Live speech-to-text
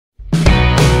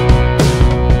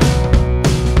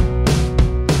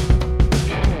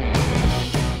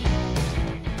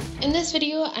this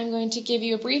video, I'm going to give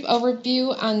you a brief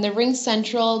overview on the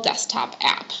RingCentral desktop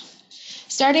app.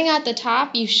 Starting at the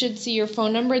top, you should see your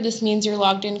phone number. This means you're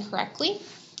logged in correctly.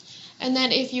 And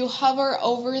then if you hover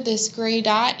over this gray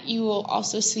dot, you will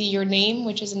also see your name,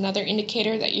 which is another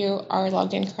indicator that you are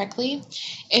logged in correctly.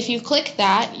 If you click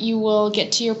that, you will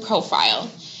get to your profile.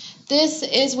 This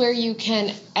is where you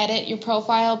can edit your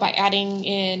profile by adding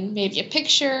in maybe a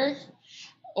picture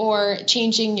or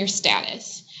changing your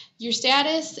status. Your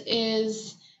status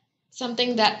is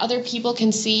something that other people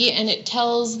can see, and it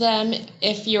tells them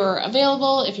if you're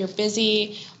available, if you're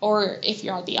busy, or if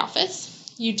you're at the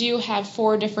office. You do have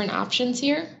 4 different options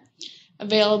here: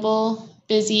 available,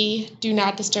 busy, do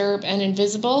not disturb, and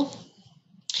invisible.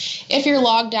 If you're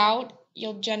logged out,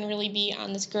 you'll generally be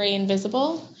on this gray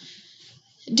invisible.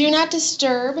 Do not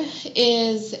disturb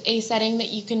is a setting that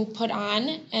you can put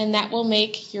on, and that will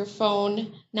make your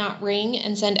phone not ring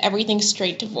and send everything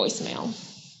straight to voicemail.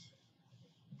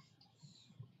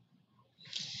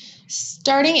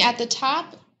 Starting at the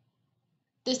top,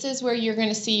 this is where you're going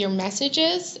to see your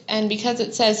messages, and because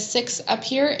it says 6 up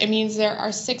here, it means there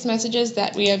are 6 messages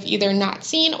that we have either not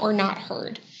seen or not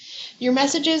heard. Your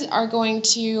messages are going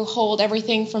to hold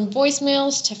everything from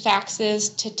voicemails to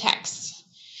faxes to texts.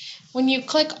 When you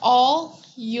click all,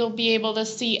 you'll be able to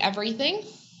see everything.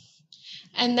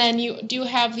 And then you do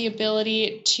have the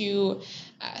ability to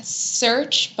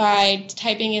search by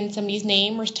typing in somebody's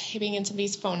name or typing in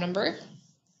somebody's phone number.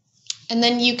 And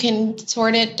then you can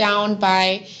sort it down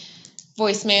by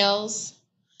voicemails,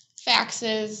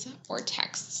 faxes, or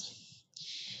texts.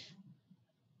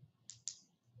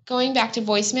 Going back to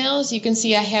voicemails, you can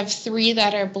see I have 3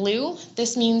 that are blue.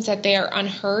 This means that they are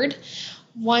unheard.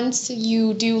 Once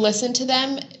you do listen to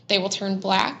them, they will turn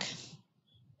black.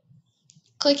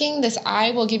 Clicking this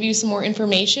I will give you some more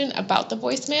information about the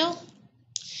voicemail.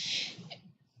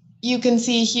 You can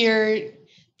see here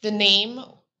the name,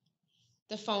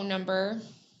 the phone number,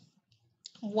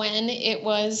 when it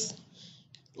was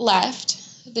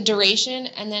left, the duration,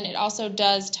 and then it also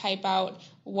does type out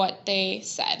what they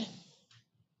said.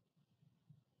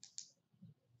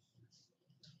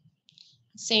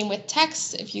 Same with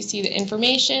text. If you see the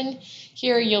information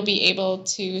here, you'll be able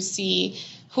to see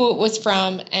who it was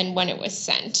from and when it was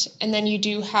sent. And then you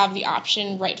do have the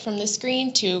option right from the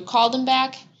screen to call them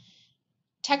back,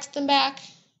 text them back,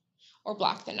 or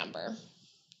block the number.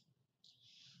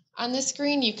 On this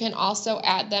screen, you can also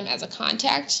add them as a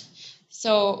contact.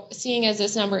 So seeing as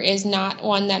this number is not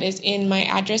one that is in my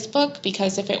address book,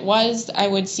 because if it was, I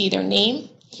would see their name.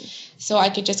 So I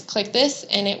could just click this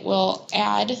and it will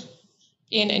add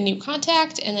in a new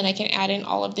contact, and then I can add in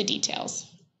all of the details.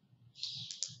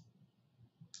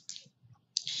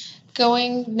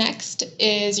 Going next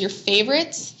is your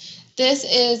favorites. This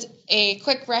is a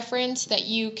quick reference that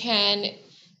you can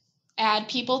add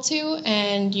people to,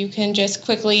 and you can just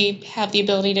quickly have the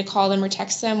ability to call them or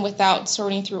text them without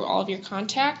sorting through all of your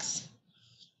contacts.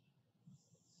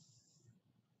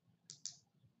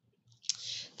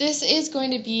 This is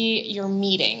going to be your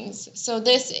meetings. So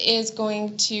this is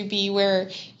going to be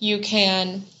where you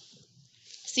can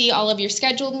see all of your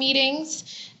scheduled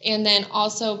meetings, and then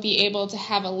also be able to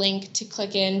have a link to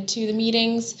click into the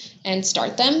meetings and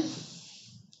start them.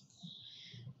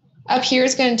 Up here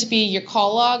is going to be your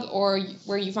call log, or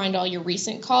where you find all your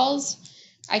recent calls.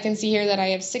 I can see here that I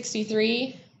have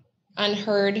 63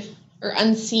 unheard or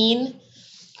unseen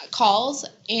calls,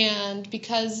 and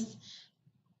because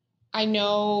I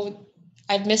know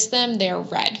I've missed them, they're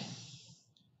red.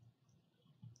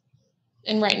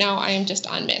 And right now I am just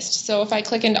on missed. So if I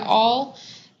click into all,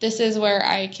 this is where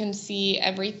I can see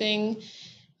everything.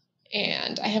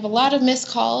 And I have a lot of missed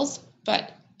calls,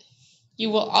 but you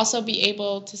will also be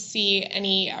able to see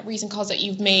any recent calls that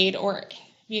you've made or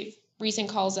recent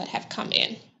calls that have come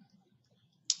in.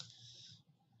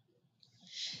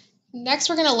 Next,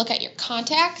 we're going to look at your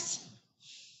contacts.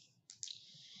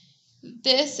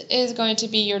 This is going to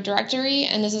be your directory,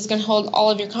 and this is going to hold all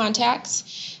of your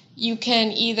contacts. You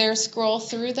can either scroll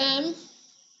through them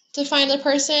to find the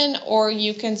person, or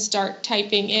you can start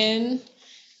typing in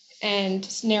and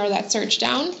narrow that search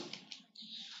down.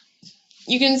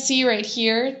 You can see right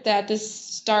here that this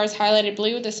star is highlighted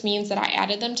blue. This means that I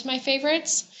added them to my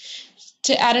favorites.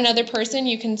 To add another person,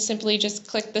 you can simply just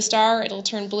click the star, it'll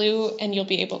turn blue, and you'll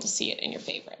be able to see it in your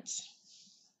favorites.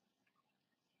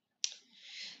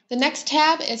 The next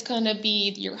tab is going to be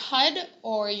your HUD,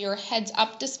 or your heads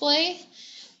up display.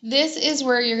 This is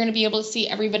where you're going to be able to see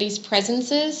everybody's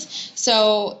presences.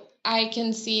 So I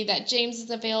can see that James is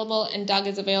available and Doug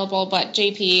is available, but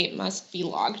JP must be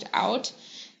logged out.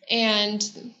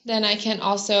 And then I can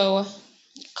also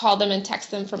call them and text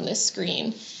them from this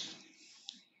screen.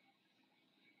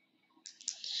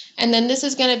 And then this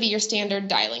is going to be your standard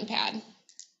dialing pad.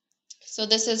 So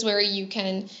this is where you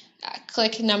can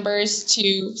click numbers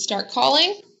to start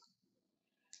calling.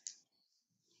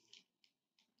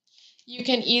 You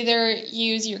can either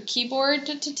use your keyboard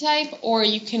to type, or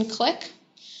you can click.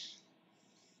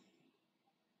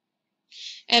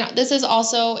 And this is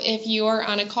also if you are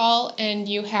on a call and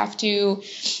you have to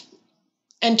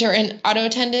enter an auto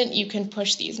attendant, you can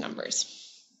push these numbers.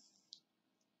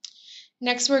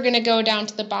 Next, we're going to go down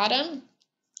to the bottom.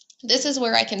 This is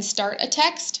where I can start a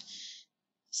text.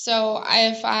 So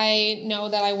if I know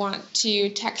that I want to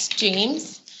text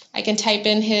James, I can type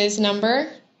in his number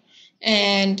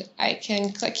and I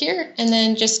can click here and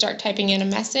then just start typing in a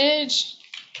message.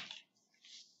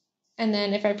 And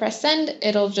then if I press send,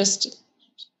 it'll just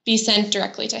be sent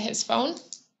directly to his phone.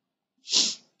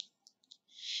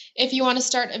 If you want to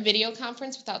start a video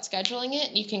conference without scheduling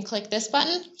it, you can click this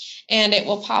button and it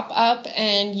will pop up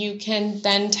and you can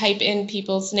then type in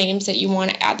people's names that you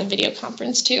want to add the video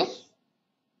conference to.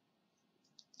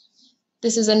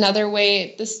 This is another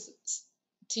way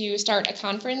to start a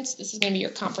conference. This is going to be your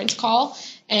conference call,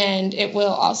 and it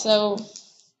will also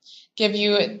give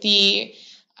you the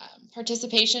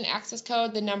participation access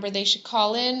code, the number they should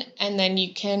call in, and then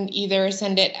you can either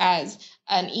send it as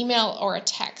an email or a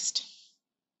text.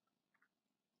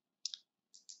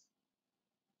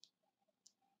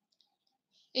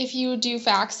 If you do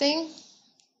faxing,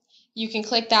 you can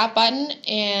click that button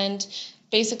and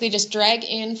basically just drag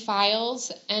in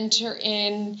files, enter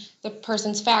in the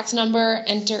person's fax number,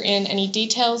 enter in any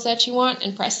details that you want,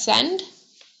 and press send.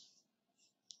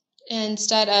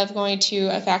 Instead of going to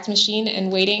a fax machine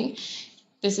and waiting,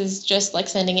 this is just like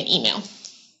sending an email.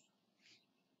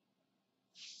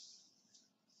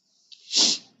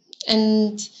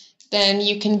 And then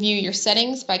you can view your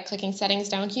settings by clicking settings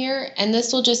down here, and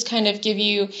this will just kind of give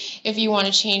you if you want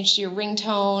to change your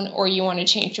ringtone or you want to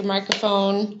change your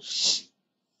microphone.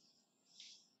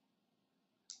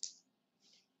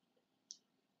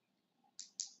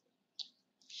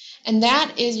 And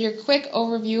that is your quick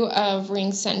overview of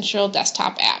RingCentral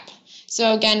desktop app.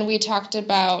 So again, we talked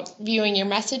about viewing your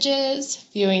messages,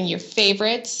 viewing your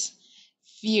favorites,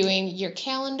 viewing your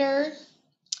calendar,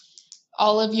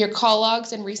 all of your call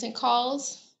logs and recent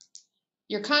calls,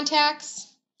 your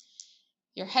contacts,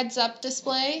 your heads-up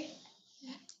display,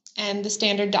 and the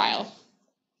standard dial.